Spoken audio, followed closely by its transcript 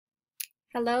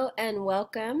Hello and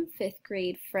welcome, 5th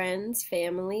grade friends,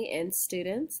 family, and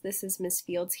students. This is Miss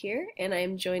Fields here, and I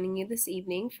am joining you this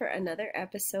evening for another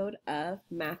episode of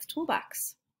Math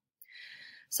Toolbox.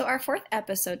 So our 4th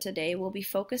episode today will be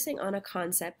focusing on a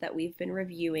concept that we've been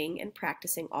reviewing and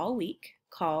practicing all week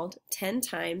called 10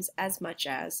 times as much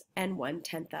as and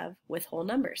 1/10 of with whole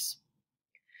numbers.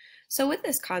 So with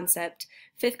this concept,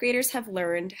 5th graders have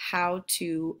learned how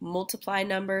to multiply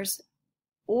numbers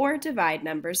or divide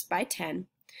numbers by 10,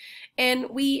 and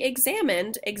we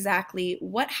examined exactly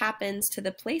what happens to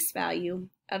the place value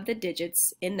of the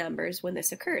digits in numbers when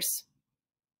this occurs.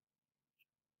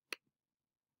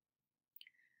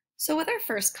 So with our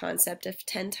first concept of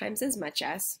 10 times as much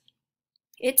as,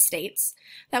 it states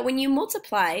that when you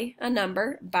multiply a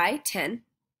number by 10,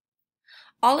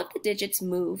 all of the digits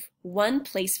move one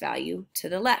place value to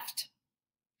the left.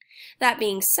 That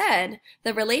being said,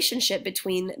 the relationship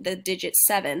between the digit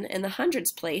 7 and the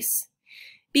hundreds place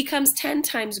becomes 10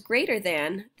 times greater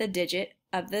than the digit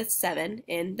of the 7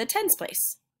 in the tens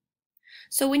place.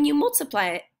 So when you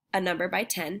multiply a number by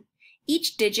 10,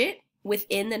 each digit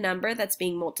within the number that's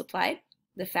being multiplied,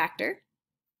 the factor,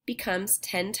 becomes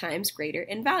 10 times greater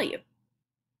in value.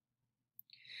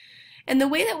 And the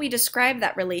way that we describe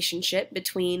that relationship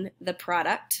between the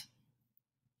product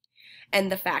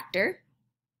and the factor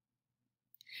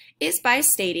is by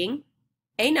stating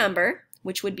a number,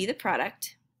 which would be the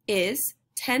product, is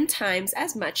 10 times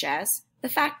as much as the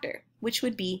factor, which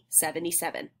would be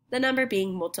 77, the number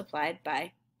being multiplied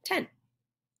by 10.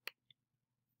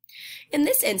 In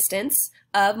this instance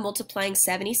of multiplying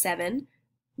 77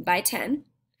 by 10,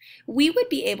 we would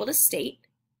be able to state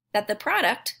that the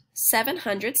product,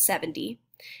 770,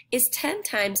 is 10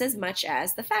 times as much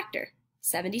as the factor,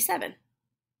 77.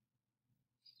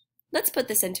 Let's put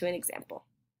this into an example.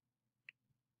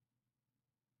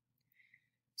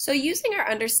 So using our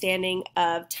understanding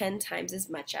of 10 times as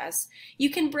much as, you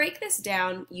can break this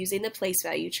down using the place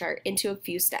value chart into a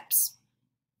few steps.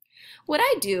 What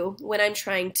I do when I'm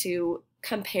trying to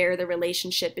compare the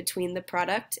relationship between the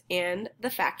product and the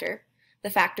factor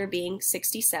being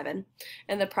 67,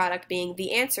 and the product being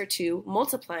the answer to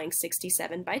multiplying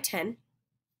 67 by 10,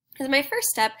 as my first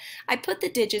step, I put the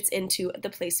digits into the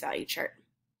place value chart.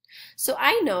 So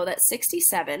I know that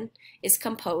 67 is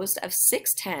composed of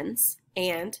 6 tens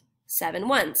and 7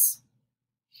 ones.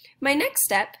 My next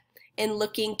step in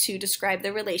looking to describe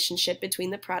the relationship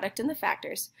between the product and the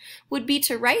factors would be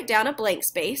to write down a blank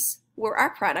space where our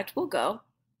product will go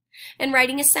and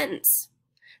writing a sentence.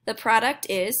 The product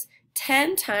is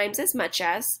 10 times as much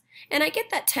as, and I get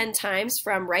that 10 times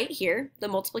from right here, the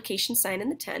multiplication sign in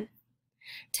the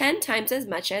 10 times as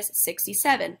much as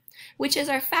 67, which is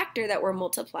our factor that we're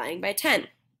multiplying by 10.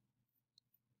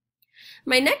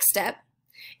 My next step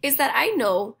is that I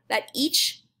know that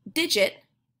each digit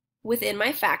within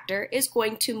my factor is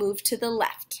going to move to the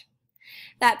left.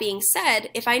 That being said,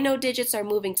 if I know digits are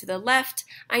moving to the left,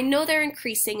 I know they're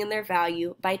increasing in their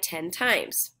value by 10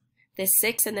 times. This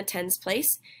 6 in the tens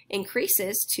place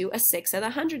increases to a 6 in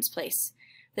the hundreds place.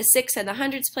 The 6 in the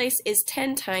hundreds place is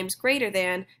 10 times greater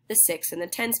than the 6 in the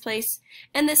tens place,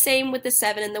 and the same with the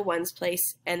 7 in the ones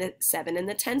place and the 7 in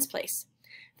the tens place.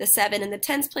 The 7 in the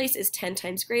tens place is 10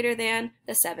 times greater than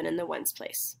the 7 in the ones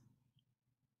place.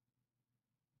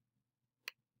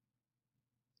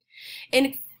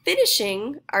 In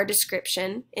finishing our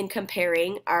description in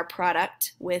comparing our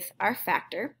product with our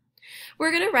factor,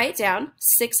 we're going to write down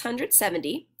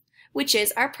 670, which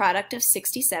is our product of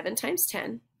 67 times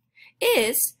 10,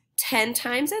 is 10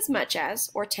 times as much as,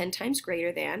 or 10 times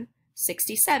greater than,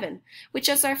 67, which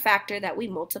is our factor that we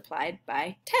multiplied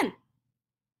by 10.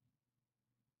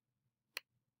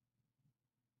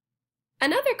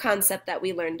 Another concept that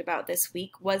we learned about this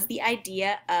week was the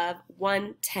idea of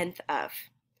 1/10 of.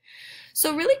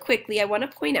 So really quickly, I want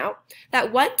to point out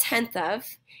that 1/10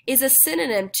 of is a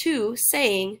synonym to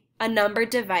saying a number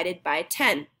divided by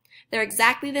 10. They're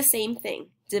exactly the same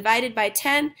thing. Divided by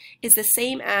 10 is the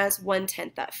same as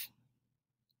 1/10 of.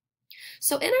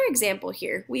 So in our example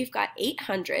here, we've got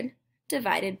 800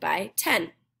 divided by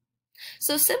 10.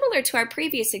 So similar to our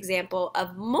previous example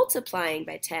of multiplying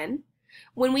by 10,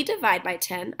 when we divide by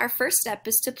 10, our first step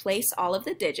is to place all of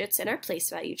the digits in our place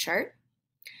value chart.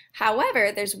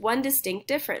 However, there's one distinct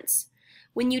difference.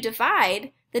 When you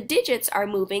divide, the digits are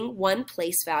moving one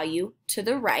place value to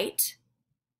the right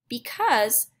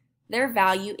because their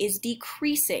value is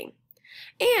decreasing.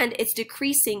 And it's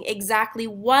decreasing exactly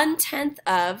 1/10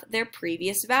 of their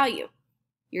previous value.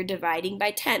 You're dividing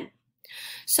by 10.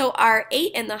 So our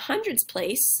 8 in the hundreds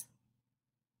place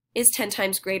is 10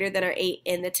 times greater than our 8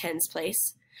 in the tens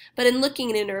place. But in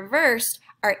looking in reverse,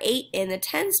 Our 8 in the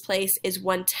tens place is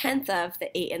 1/10 of the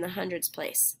 8 in the hundreds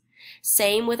place.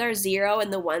 Same with our 0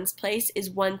 in the ones place is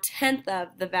 1/10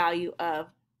 of the value of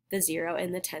the 0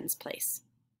 in the tens place.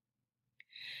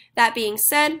 That being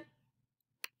said,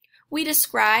 we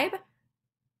describe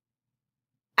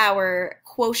our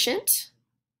quotient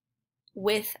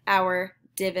with our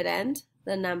dividend,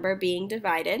 the number being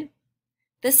divided,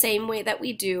 the same way that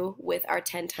we do with our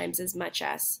 10 times as much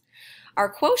as. Our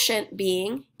quotient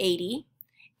being 80.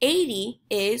 80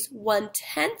 is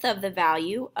 1/10 of the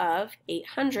value of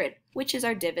 800, which is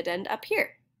our dividend up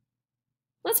here.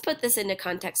 Let's put this into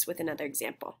context with another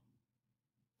example.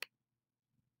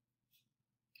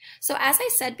 So as I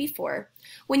said before,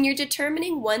 when you're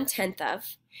determining 1/10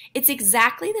 of, it's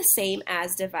exactly the same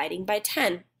as dividing by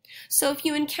 10. So if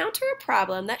you encounter a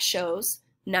problem that shows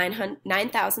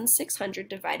 9,600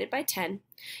 divided by 10,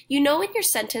 you know in your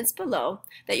sentence below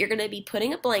that you're going to be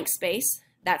putting a blank space.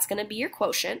 That's going to be your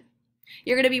quotient.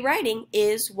 You're going to be writing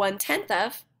is 1/10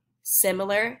 of,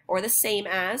 similar or the same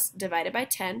as, divided by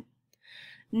 10,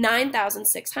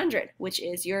 9,600, which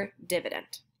is your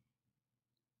dividend.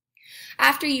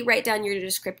 After you write down your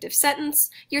descriptive sentence,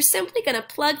 you're simply going to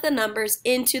plug the numbers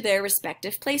into their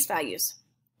respective place values.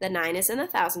 The 9 is in the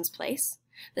thousands place,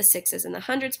 the 6 is in the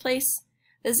hundreds place,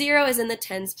 the 0 is in the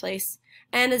tens place,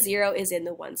 and a 0 is in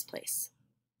the ones place.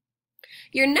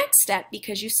 Your next step,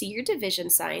 because you see your division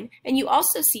sign and you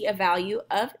also see a value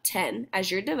of 10 as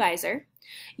your divisor,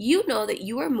 you know that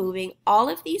you are moving all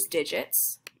of these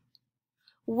digits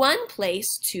one place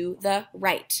to the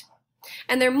right.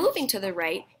 And they're moving to the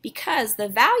right because the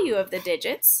value of the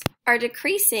digits are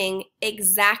decreasing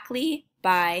exactly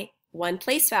by one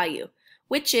place value,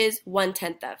 which is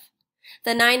 1/10 of.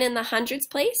 The 9 in the hundreds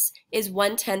place is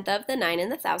 1/10 of the 9 in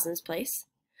the thousands place.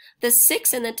 The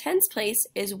 6 in the tens place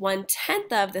is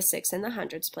 1/10 of the 6 in the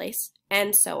hundreds place,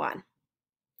 and so on.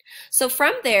 So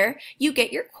from there, you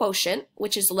get your quotient,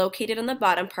 which is located on the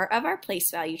bottom part of our place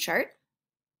value chart.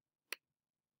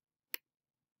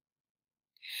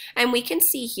 And we can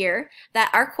see here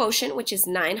that our quotient, which is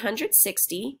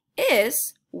 960,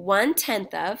 is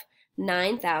 1/10 of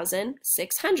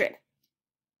 9,600.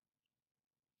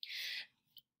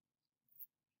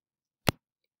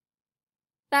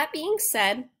 That being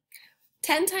said,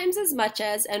 10 times as much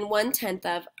as and 1/10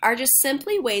 of are just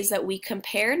simply ways that we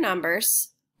compare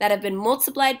numbers that have been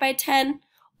multiplied by 10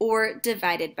 or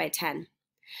divided by 10.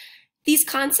 These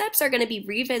concepts are going to be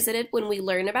revisited when we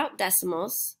learn about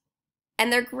decimals,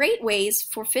 and they're great ways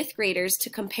for 5th graders to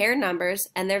compare numbers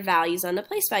and their values on the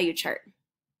place value chart.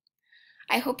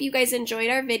 I hope you guys enjoyed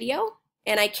our video,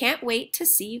 and I can't wait to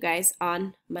see you guys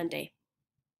on Monday.